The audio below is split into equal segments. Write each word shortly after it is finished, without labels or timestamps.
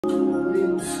I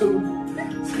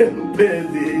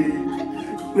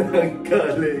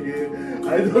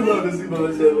don't know how to sing by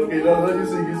myself. Okay, now you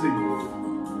sing, you sing.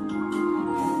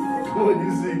 Come on,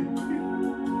 you sing.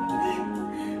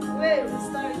 Wait, we'll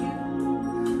start again.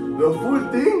 The full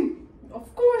thing? Of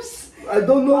course. I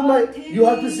don't know my... You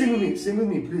have to sing with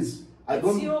me, please.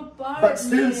 It's your part, but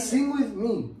still man. sing with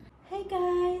me. Hey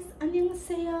guys,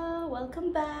 annyeonghaseyo.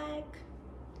 Welcome back.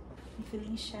 I'm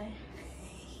feeling shy.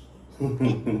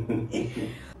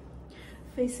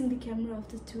 Facing the camera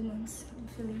after 2 months, I'm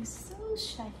feeling so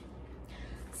shy.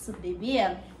 So baby,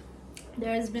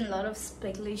 there has been a lot of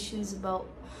speculations about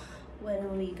whether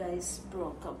we guys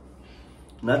broke up.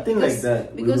 Nothing like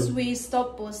that. Because we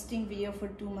stopped posting video for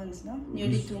 2 months now.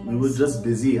 Nearly 2 months. We were just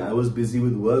busy. I was busy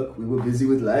with work. We were busy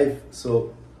with life.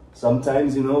 So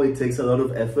sometimes, you know, it takes a lot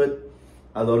of effort,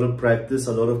 a lot of practice,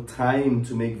 a lot of time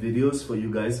to make videos for you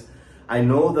guys. I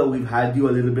know that we've had you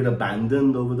a little bit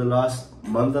abandoned over the last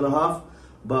month and a half,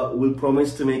 but we'll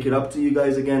promise to make it up to you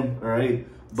guys again, all right?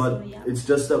 But so, yeah. It's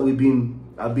just that I've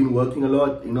been working a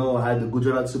lot. You know, I had the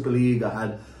Gujarat Super League, I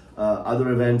had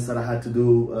other events that I had to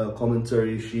do,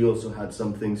 commentary. She also had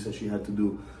some things that she had to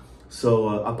do.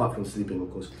 So apart from sleeping,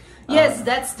 of course. Yes,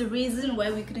 that's the reason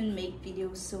why we couldn't make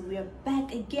videos. So we are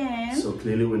back again. So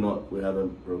clearly we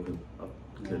haven't broken up,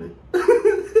 clearly.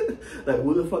 Like,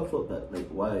 who the fuck thought that? Like,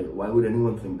 why would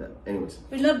anyone think that? Anyways.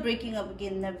 We're not breaking up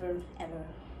again, never, ever.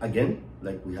 Again?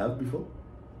 Like we have before?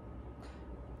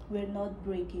 We're not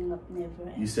breaking up,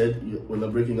 never. You said we're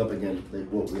not breaking up again.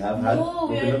 Like what we have had? No,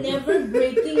 we're never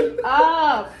breaking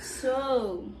up.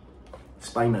 So.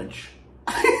 Spy match.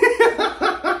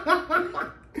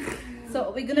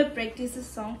 So we're gonna practice a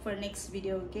song for next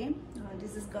video, okay?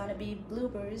 This is gonna be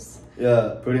Bloopers.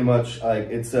 Yeah, pretty much. Like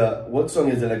it's a, what song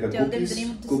is it? Like a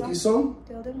cookie song?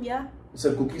 Tell them, yeah. It's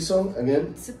a cookie song again?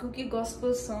 It's a cookie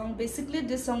gospel song. Basically,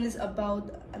 this song is about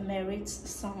a marriage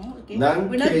song, okay?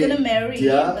 We're not gonna marry,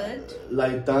 but...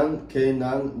 Laitan ke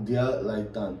nang dia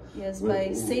laitan. Yes,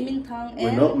 by Semintang and...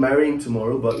 We're not marrying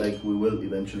tomorrow, but like we will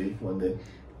eventually, one day.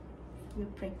 We're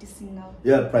practicing now.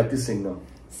 Yeah, practicing now.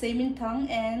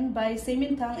 Semintang and by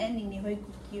Semintang and Ninihoy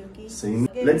Kuki, okay?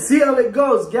 Okay? Let's see how it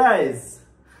goes, guys!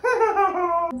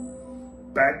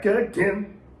 Back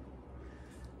again.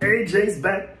 AJ's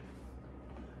back.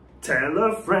 Tell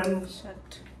a friend.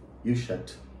 Shut. You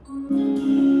shut.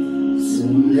 It's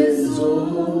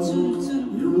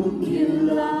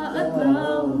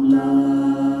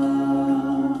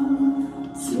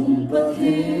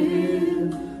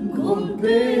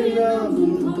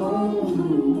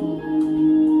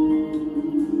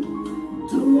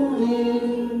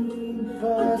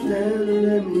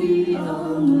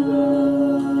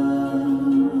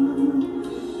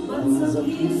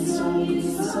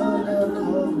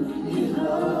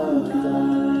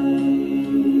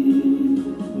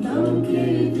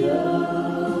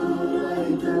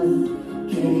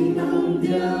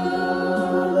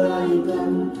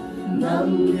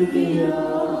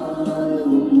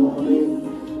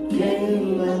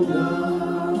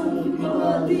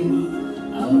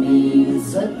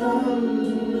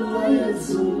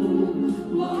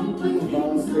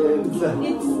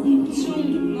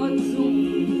Chung, not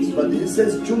Zoom. But it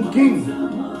says Chung King.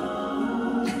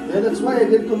 Yeah, that's why I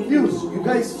get confused. You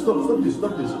guys, stop this.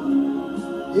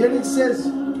 Here it says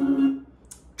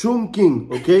Chung King,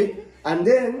 okay? And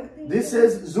then this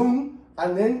says Zoom,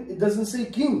 and then it doesn't say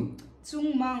King.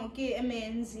 Chung Mang, okay,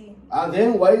 M-A-N-Z. And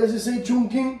then why does it say Chung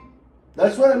King?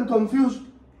 That's why I'm confused.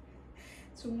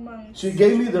 Chung Mang. She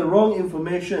gave me the wrong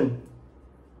information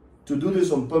to do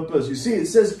this on purpose. You see, it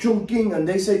says Chung King and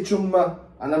they say Chung Ma,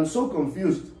 and I'm so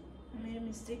confused. I made a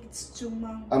mistake, it's Chung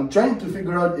Mang. I'm trying to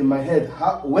figure out in my head,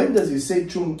 when does he say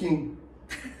Chung King?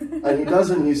 And he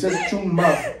doesn't, he says Chung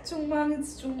Ma. Chung Mang,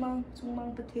 it's Chung Mang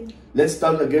Patel. Let's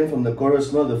start again from the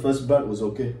chorus. No, the first part was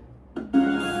okay.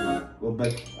 Go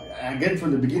back. Again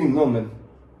from the beginning, no man.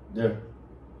 There.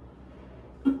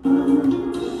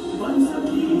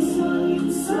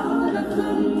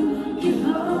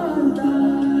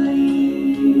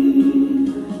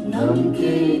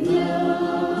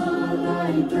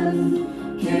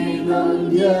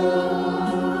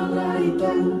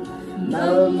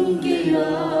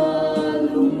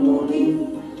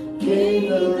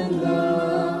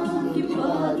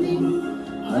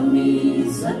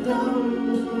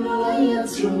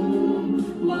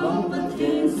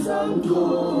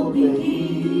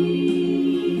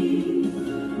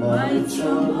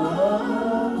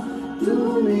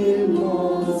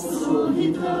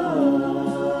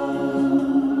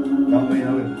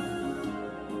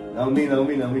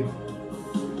 Naomi.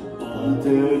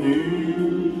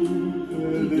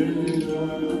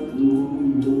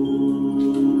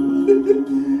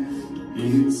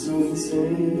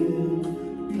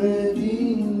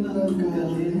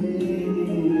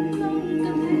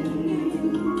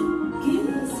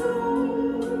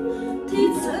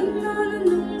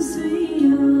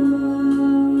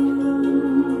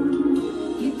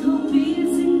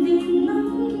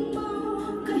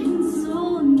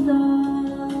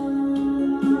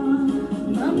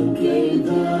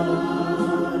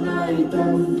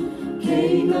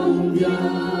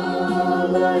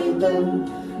 laitan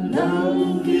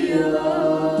nang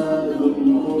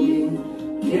gialumumin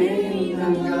kay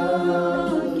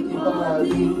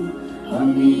nangagipaling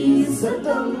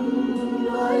amizatang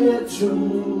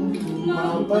layachung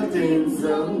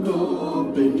mapatensang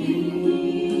gopeni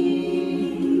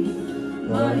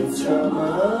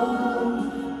Marichama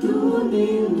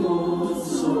tunin mo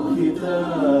sukita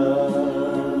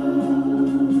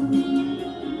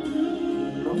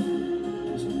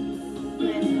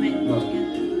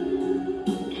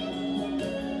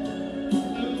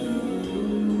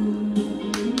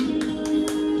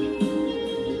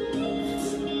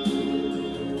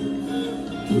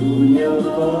Dunia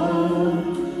pa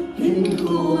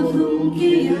hinkulong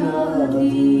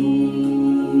kiyadi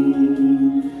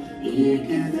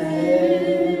Ikide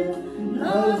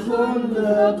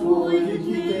nahonda po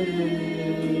ikide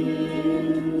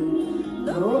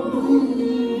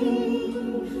Nabuni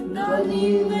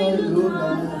Dani may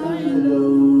lumatayo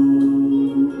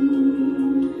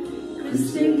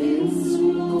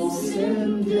Kristianismo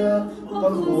sendia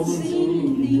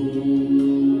pagkonsini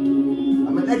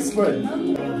I'm an expert.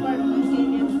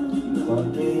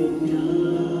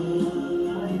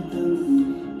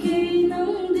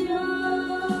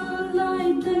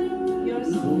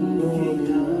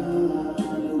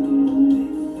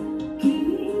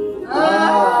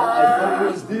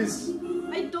 This.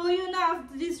 I told you now,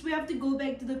 after this we have to go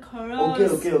back to the chorus. Okay.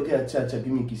 Acha.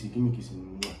 Give me kissy.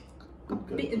 Good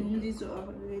girl.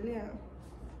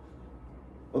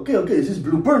 Okay. This is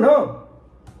blooper now.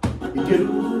 You can.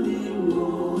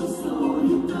 Chorus.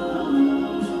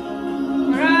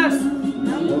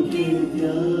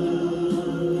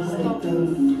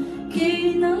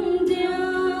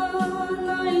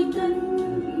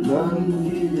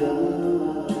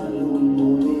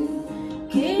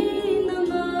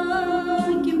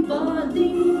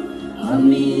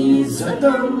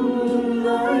 Amizatang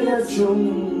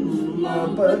layachung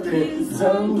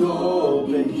mapatensang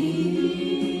gopeni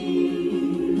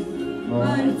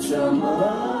Marchama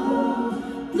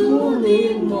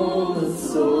tunin mo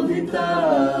solita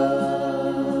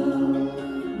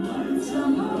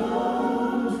Marchama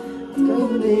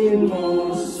tunin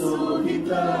mo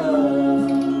solita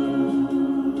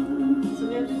So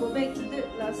we have to go back to the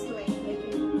last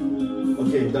line.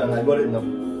 Okay, done. I got it now.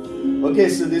 Okay,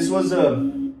 so this was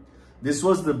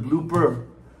the blooper.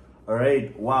 All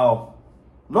right, wow,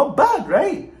 not bad,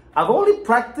 right? I've only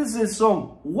practiced this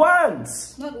song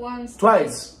once. Not once.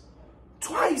 Twice,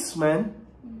 man.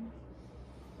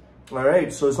 All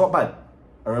right, so it's not bad.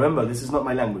 And remember, this is not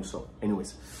my language, so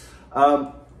anyways.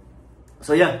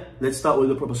 So yeah, let's start with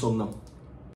the proper song now.